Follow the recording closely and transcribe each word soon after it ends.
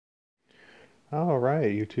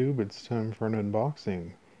Alright, YouTube, it's time for an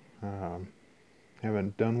unboxing. Um,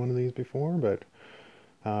 haven't done one of these before, but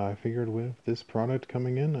I figured with this product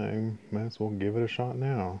coming in, I might as well give it a shot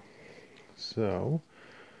now. So,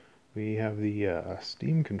 we have the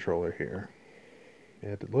Steam controller here.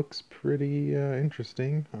 It looks pretty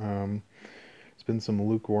interesting. There's been some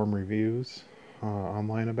lukewarm reviews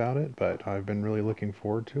online about it, but I've been really looking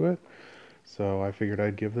forward to it, so I figured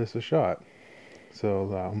I'd give this a shot.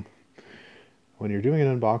 So, when you're doing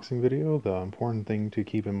an unboxing video, the important thing to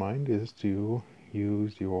keep in mind is to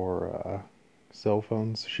use your cell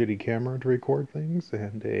phone's shitty camera to record things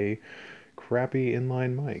and a crappy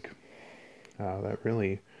inline mic. That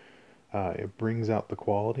really it brings out the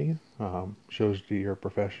quality, shows you you're a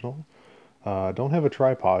professional. Don't have a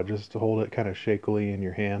tripod, just to hold it kind of shakily in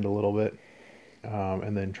your hand a little bit,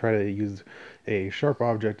 and then try to use a sharp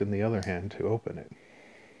object in the other hand to open it.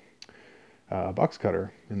 A box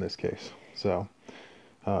cutter in this case. So,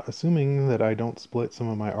 assuming that I don't split some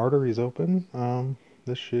of my arteries open,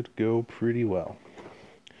 this should go pretty well.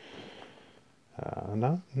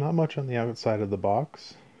 Not much on the outside of the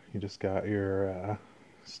box. You just got your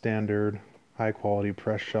standard high quality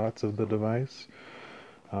press shots of the device,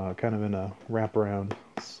 kind of in a wraparound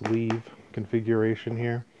sleeve configuration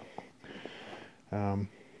here.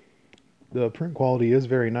 The print quality is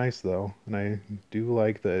very nice though, and I do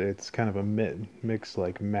like that it's kind of a mix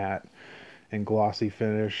like matte and glossy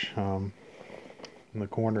finish. In the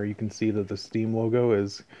corner you can see that the Steam logo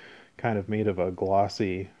is kind of made of a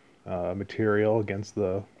glossy material against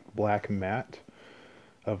the black matte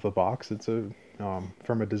of the box. It's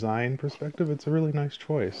from a design perspective, it's a really nice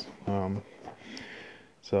choice.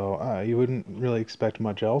 So you wouldn't really expect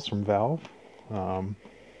much else from Valve.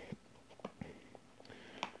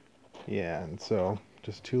 Yeah, and so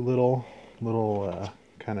just two little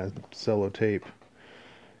kind of sellotape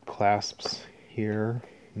clasps here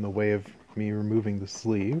in the way of me removing the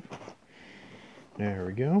sleeve. There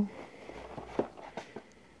we go.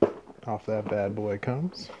 Off that bad boy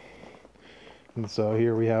comes. And so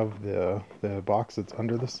here we have the box that's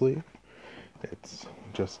under the sleeve. It's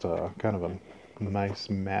just kind of a nice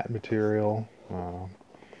matte material.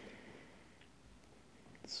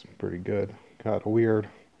 It's pretty good. Got a weird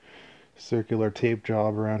circular tape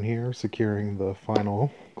job around here securing the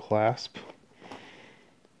final clasp.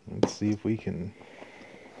 Let's see if we can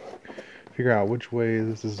figure out which way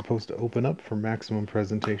this is supposed to open up for maximum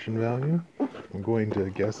presentation value. I'm going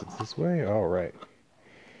to guess it's this way. All right.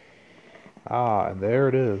 Ah, and there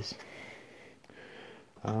it is.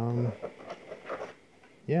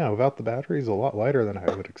 Yeah, without the battery, it's a lot lighter than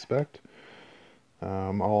I would expect.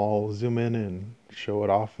 I'll zoom in and show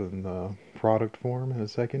it off in the product form in a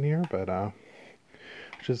second here, but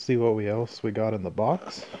just see what else we got in the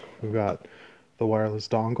box. We've got the wireless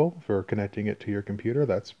dongle for connecting it to your computer.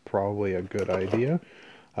 That's probably a good idea.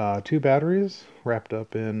 Two batteries wrapped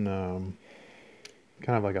up in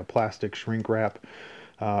kind of like a plastic shrink wrap.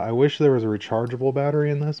 I wish there was a rechargeable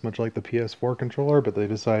battery in this, much like the PS4 controller, but they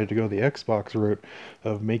decided to go the Xbox route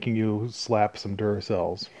of making you slap some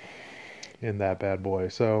Duracells in that bad boy.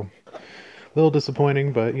 So, a little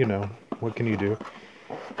disappointing, but you know, what can you do?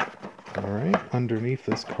 Alright, underneath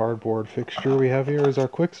this cardboard fixture we have here is our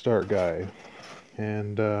quick start guide.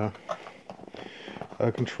 And a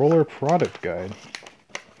controller product guide.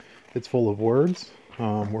 It's full of words,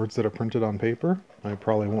 words that are printed on paper. I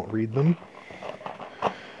probably won't read them.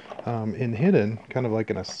 And hidden, kind of like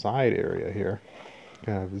in a side area here.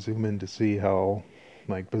 Kind of zoom in to see how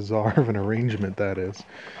like bizarre of an arrangement that is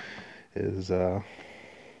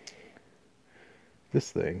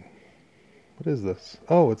this thing. What is this?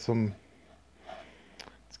 Oh, it's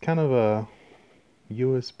kind of a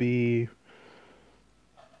USB.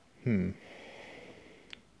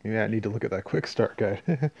 Yeah, I need to look at that quick start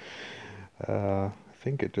guide. I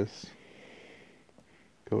think it just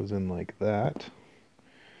goes in like that.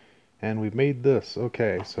 And we've made this.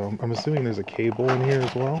 Okay, so I'm assuming there's a cable in here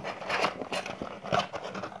as well.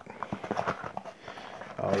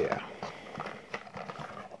 Oh yeah.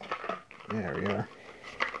 There we are.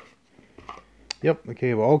 Yep, the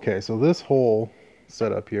cable. Okay, so this whole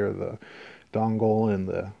setup here, the dongle and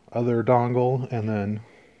the other dongle, and then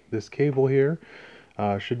this cable here,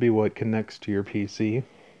 should be what connects to your PC.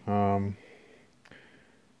 I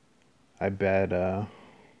bet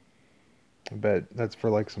that's for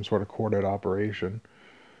like some sort of corded operation.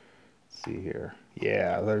 Let's see here.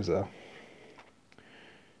 Yeah,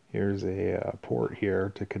 here's a port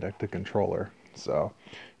here to connect the controller. So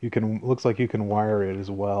looks like you can wire it as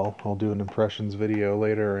well. I'll do an impressions video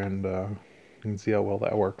later and you can see how well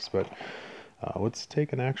that works. But let's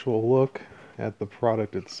take an actual look at the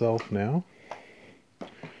product itself now.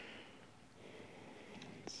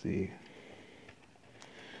 see.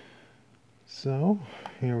 So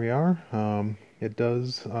here we are. It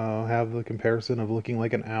does have the comparison of looking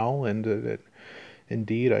like an owl, and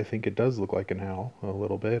indeed, I think it does look like an owl a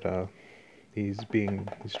little bit. These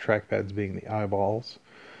trackpads being the eyeballs,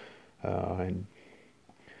 and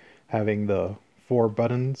having the 4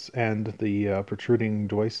 buttons and the protruding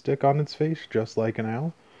joystick on its face, just like an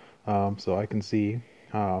owl. So I can see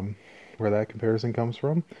where that comparison comes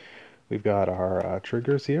from. We've got our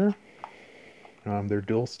triggers here. They're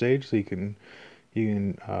dual stage, so you can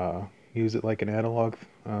use it like an analog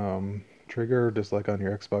trigger, just like on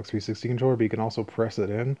your Xbox 360 controller, but you can also press it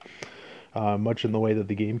in, much in the way that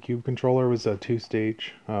the GameCube controller was a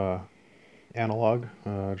 2-stage analog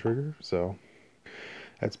trigger. So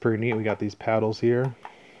that's pretty neat. We got these paddles here.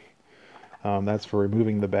 That's for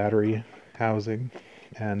removing the battery housing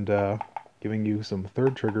and giving you some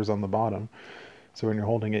third triggers on the bottom. So when you're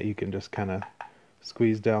holding it, you can just kind of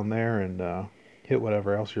squeeze down there and hit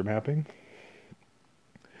whatever else you're mapping.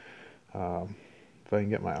 If I can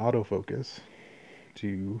get my autofocus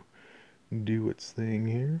to do its thing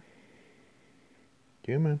here.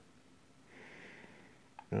 Come on.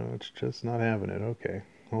 No, it's just not having it. Okay.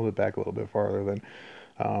 Hold it back a little bit farther then.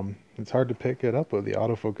 It's hard to pick it up with the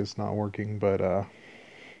autofocus not working, but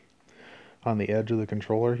on the edge of the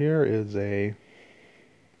controller here is a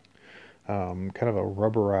kind of a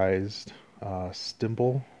rubberized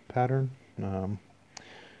stipple pattern. Man.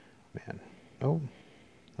 Oh,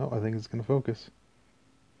 I think it's going to focus.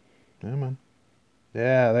 Come on.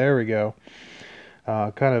 Yeah, there we go.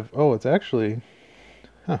 It's actually,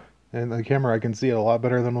 in the camera I can see it a lot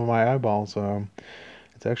better than with my eyeballs.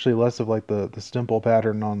 It's actually less of like the stipple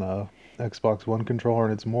pattern on the Xbox One controller,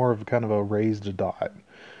 and it's more of kind of a raised dot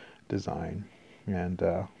design. And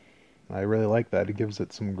I really like that. It gives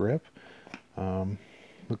it some grip.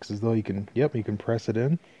 Looks as though you can press it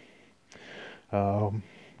in.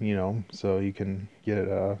 So you can get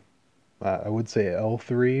I would say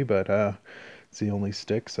L3, but it's the only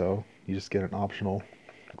stick, so you just get an optional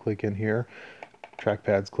click in here.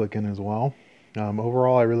 Trackpads click in as well.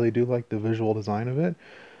 Overall, I really do like the visual design of it.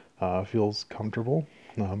 Feels comfortable,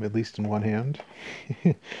 at least in one hand.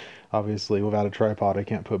 Obviously, without a tripod, I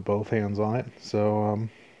can't put both hands on it. So,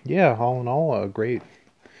 yeah, all in all, a great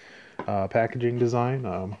packaging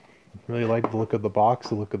design. Really like the look of the box,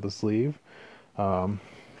 the look of the sleeve.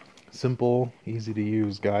 Simple, easy to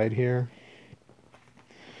use guide here.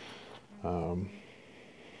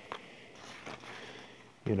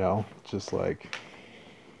 Just like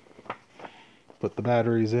put the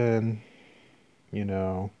batteries in,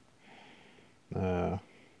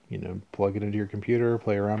 plug it into your computer,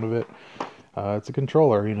 play around with it. It's a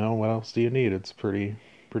controller, what else do you need? It's pretty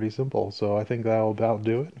simple. So I think that'll about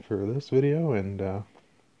do it for this video, and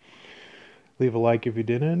leave a like if you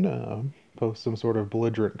didn't, post some sort of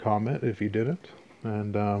belligerent comment if you didn't,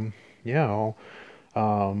 and yeah,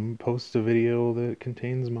 I'll post a video that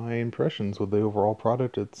contains my impressions with the overall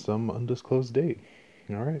product at some undisclosed date.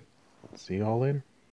 Alright, see y'all later.